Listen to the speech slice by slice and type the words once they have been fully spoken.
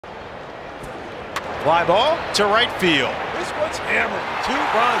Fly ball to right field. This one's hammered. 2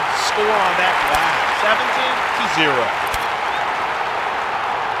 runs score on that glass. 17-0.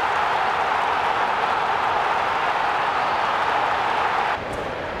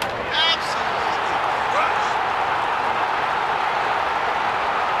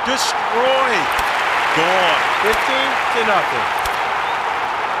 Destroyed. Gone. 15-0.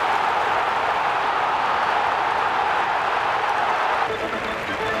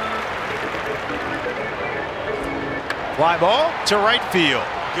 Fly ball to right field.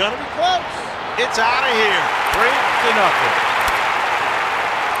 Gonna be close. It's out of here. 3-0.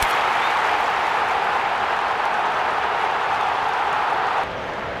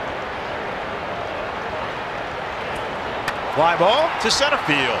 Fly ball to center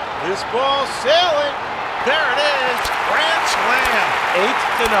field. This ball's sailing. There it is. Grand slam.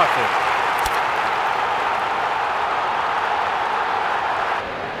 8-0.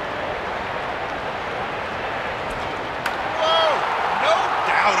 Whoa, no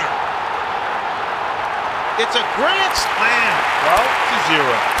doubter. It's a grand slam.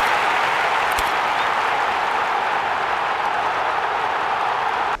 12-0.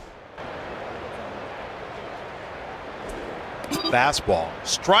 Fastball.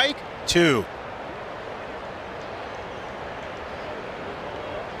 Strike 2.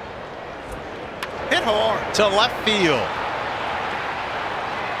 Hit hard to left field.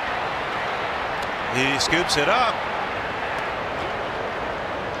 He scoops it up.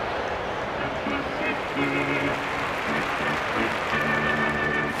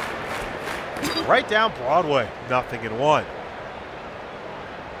 Right down Broadway. 0-1.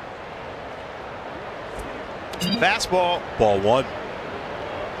 Fastball, ball 1.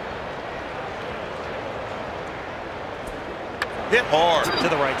 Hit hard to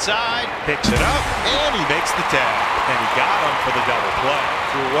the right side, picks it up, and he makes the tag. And he got him for the double play.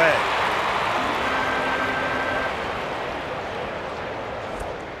 Threw away.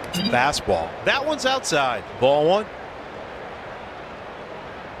 Fastball. That one's outside. Ball 1.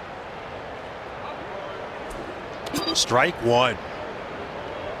 Strike 1.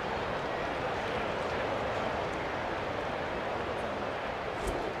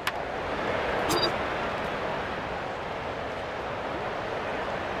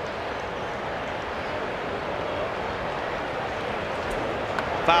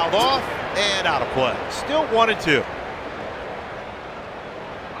 Fouled off and out of play. Still 1-2.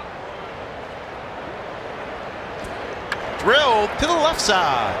 Drilled to the left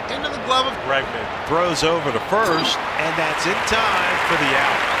side. Into the glove of Bregman. Throws over to first, and that's in time for the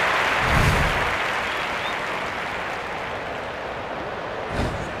out.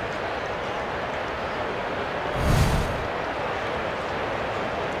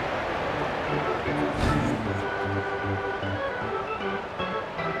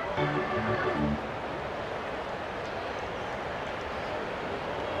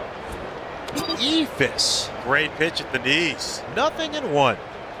 Ephus. Great pitch at the knees. 0-1.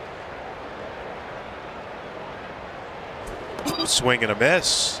 Swing and a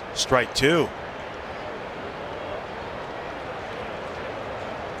miss. Strike 2.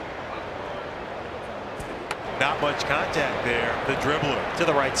 Not much contact there. The dribbler to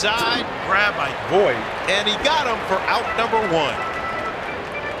the right side. Grab by Voigt. And he got him for out number 1.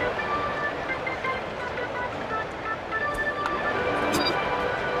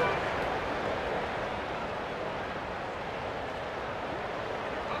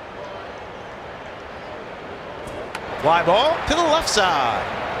 Fly ball to the left side.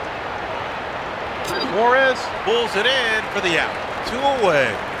 Torres pulls it in for the out. 2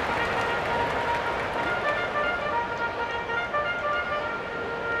 away.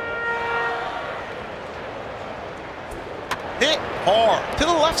 Hit hard to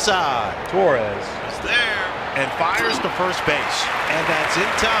the left side. Torres is there and fires to first base. And that's in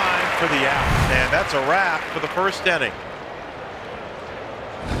time for the out. And that's a wrap for the first inning.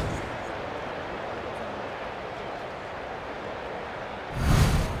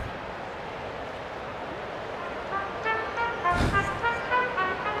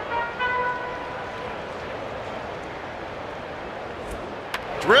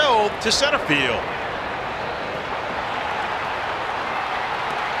 Drilled to center field.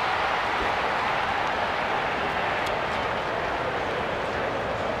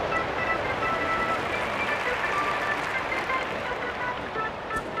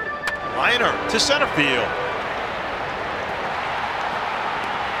 Liner to center field.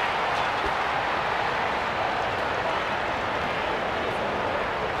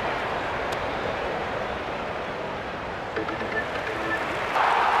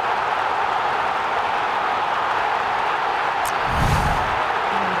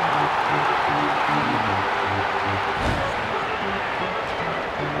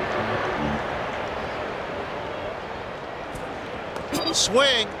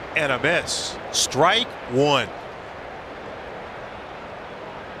 Swing and a miss. Strike one.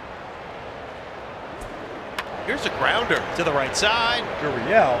 Here's a grounder to the right side.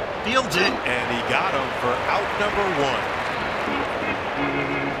 Gurriel Fields it, and he got him for out number one.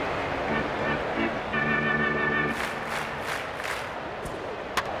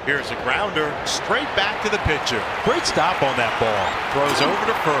 Here's a grounder straight back to the pitcher. Great stop on that ball. Throws over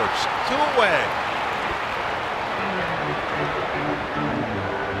to first. 2 away.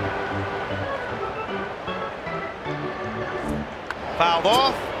 Fouled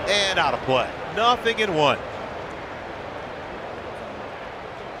off and out of play. 0-1.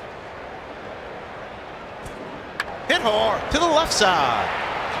 Hit hard to the left side.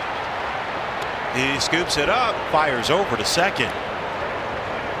 He scoops it up, fires over to second.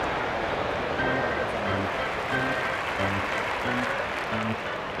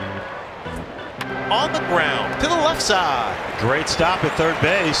 On the ground to the left side. Great stop at third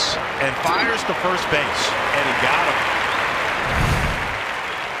base and fires to first base, and he got him.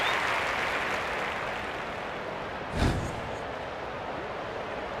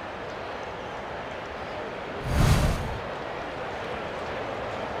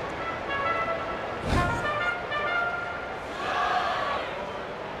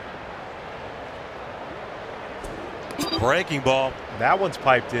 Breaking ball. That one's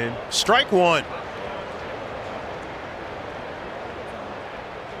piped in. Strike one.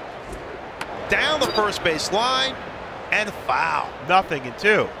 Down the first base line and foul.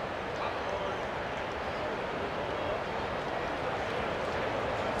 0-2.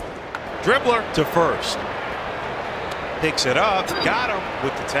 Dribbler to first. Picks it up. Got him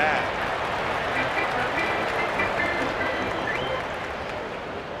with the tag.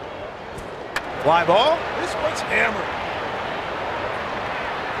 Fly ball. This one's hammered.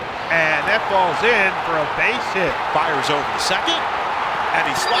 And that ball's in for a base hit. Fires over to second. And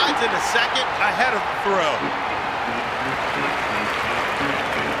he slides into second ahead of the throw.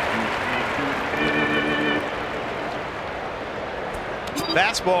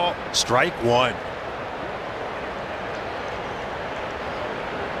 Fastball, strike one.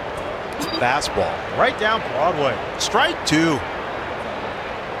 Fastball, Right down Broadway. strike two.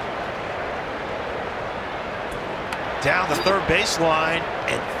 Down the third baseline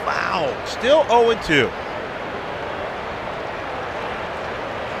and foul. Still 0-2.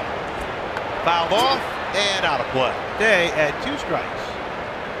 Fouled off and out of play. Day at 2 strikes.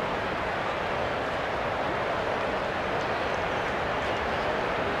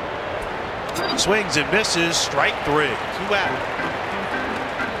 Swings and misses, strike 3. 2 out.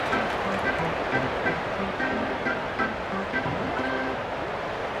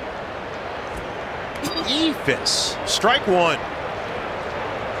 Ephus, strike one.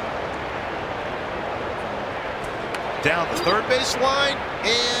 Down the third base line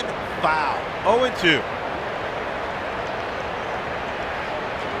and foul. 0-2.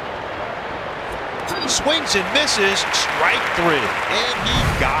 Swings and misses, strike 3. And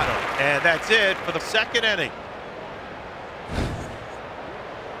he got him. And that's it for the second inning.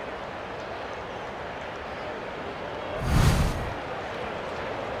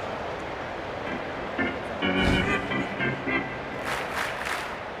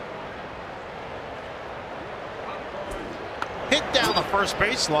 Hit down the first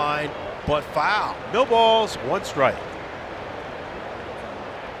baseline, but foul. No balls, 1 strike.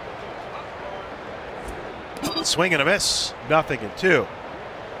 Swing and a miss. 0-2.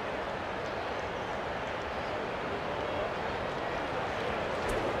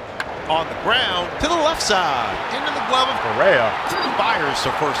 On the ground to the left side. Into the glove of Correa. Fires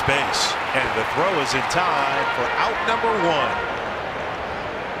to first base. And the throw is in time for out number 1.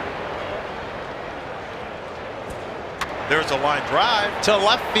 There's a line drive to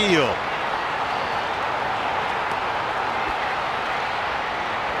left field.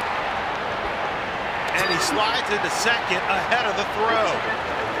 And he slides into second ahead of the throw.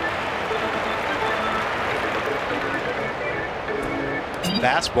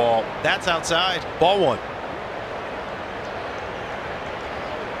 Fastball, that's outside. Ball 1.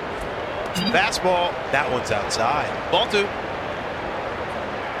 Fastball, that one's outside. Ball 2.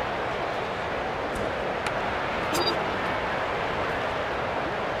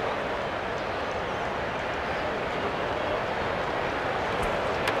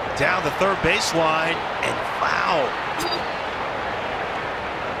 Down the third baseline and foul.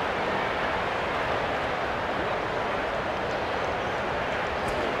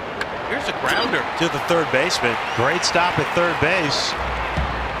 Here's a grounder to the third baseman. Great stop at third base.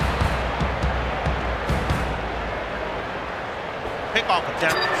 Pickoff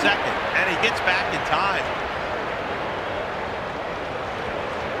attempt at second, and he gets back in time.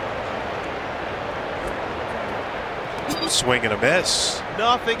 swing and a miss.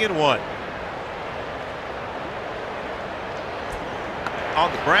 Nothing in one.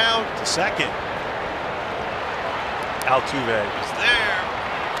 On the ground to second. Altuve He's there.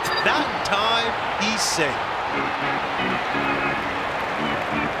 Not in time. He's safe.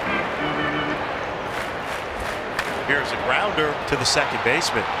 Here's a grounder to the second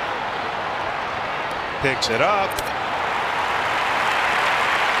baseman. Picks it up.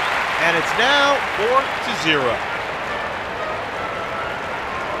 And it's now 4-0.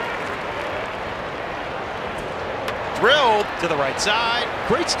 Drilled to the right side.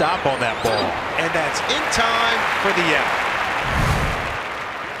 Great stop on that ball. And that's in time for the out.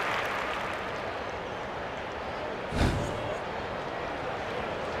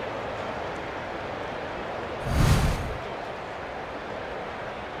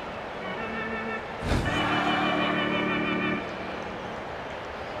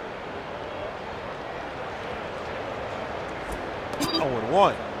 Oh,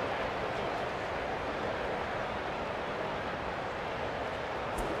 1.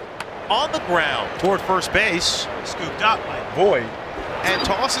 On the ground toward first base. Scooped up by Void. and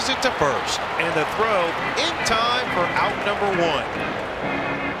tosses it to first. And the throw in time for out number 1.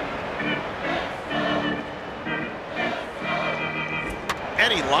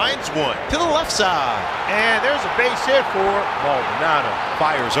 And he lines one to the left side. And there's a base hit for Maldonado.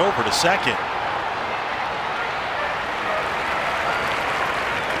 Fires over to second.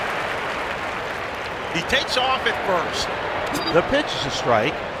 He takes off at first. The pitch is a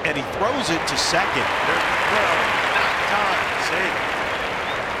strike. And he throws it to second. There's the throw. Not in time. Save.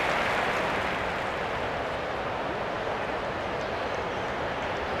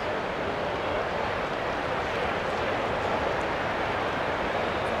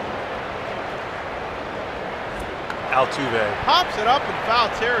 Altuve pops it up in foul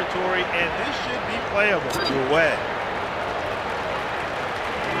territory, and this should be playable. 2 away.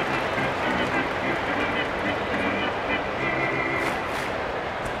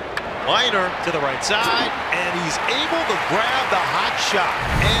 Liner to the right side, and he's able to grab the hot shot,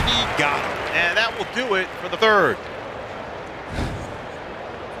 and he got him. And that will do it for the third.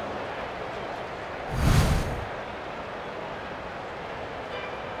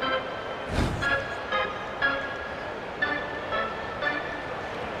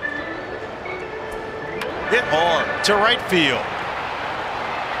 Hit hard to right field.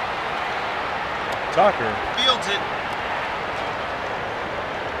 Tucker Fields it.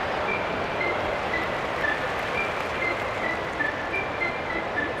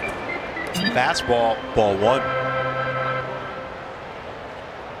 Fastball, ball 1.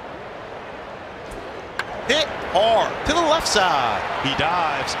 Hit hard to the left side. He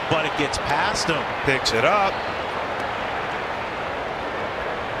dives, but it gets past him. Picks it up.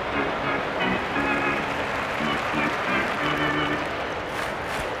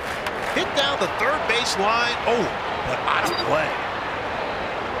 Hit down the third base line. Oh, but out of play.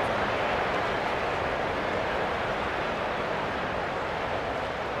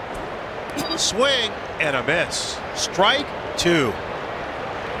 Swing and a miss. Strike 2.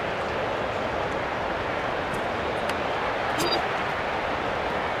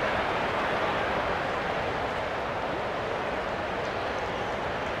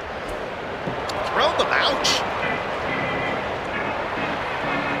 Throw them, ouch.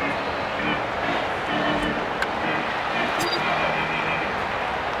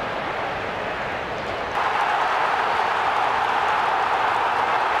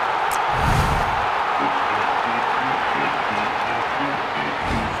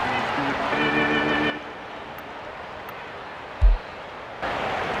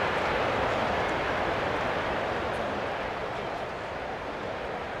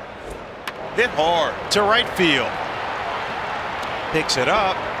 Hit hard to right field. Picks it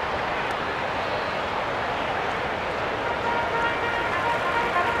up.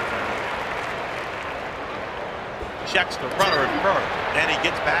 Checks the runner at first, and he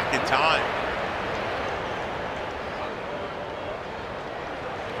gets back in time.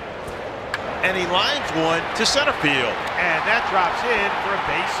 And he lines one to center field. and that drops in for a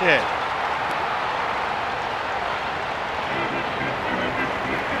base hit.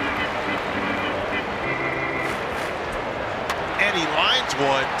 And he lines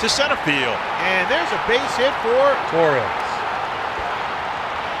one to center field. And there's a base hit for Torres.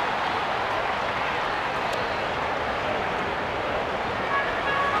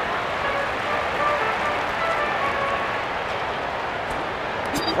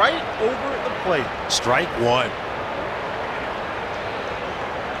 Right over the plate. Strike one.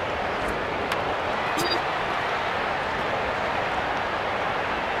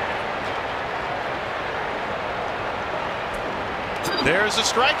 There's a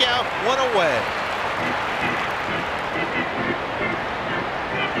strikeout, one away.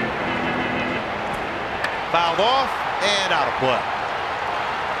 Fouled off and out of play.